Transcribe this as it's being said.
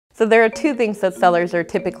So there are two things that sellers are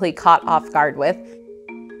typically caught off guard with.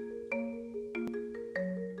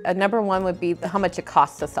 Number one would be how much it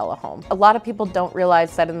costs to sell a home. A lot of people don't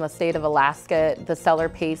realize that in the state of Alaska, the seller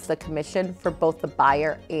pays the commission for both the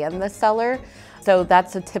buyer and the seller. So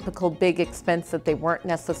that's a typical big expense that they weren't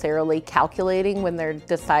necessarily calculating when they're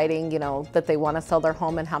deciding, that they want to sell their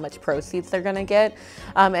home and how much proceeds they're going to get.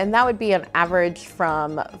 And that would be an average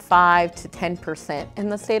from 5 to 10% in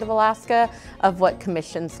the state of Alaska of what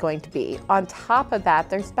commission's going to be. On top of that,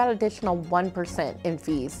 there's about additional 1% in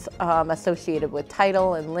fees associated with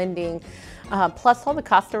title and lending, plus all the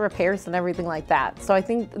cost of repairs and everything like that. So I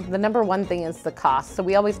think the number one thing is the cost. So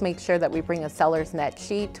we always make sure that we bring a seller's net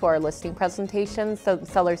sheet to our listing presentation so the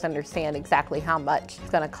sellers understand exactly how much it's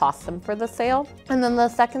going to cost them for the sale. And then the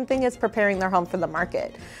second thing is preparing their home for the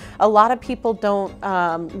market. A lot of people don't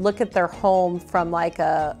look at their home from like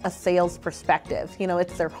a sales perspective.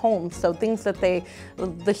 It's their home. So things that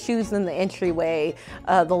the shoes in the entryway,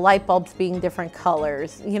 the light bulbs being different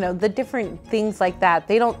colors, the different things like that,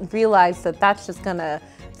 they don't realize that that's just gonna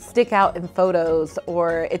stick out in photos,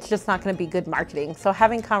 or it's just not gonna be good marketing. So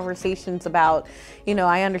having conversations about,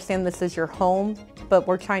 I understand this is your home, but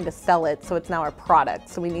we're trying to sell it, so it's now our product.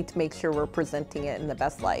 So we need to make sure we're presenting it in the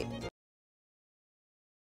best light.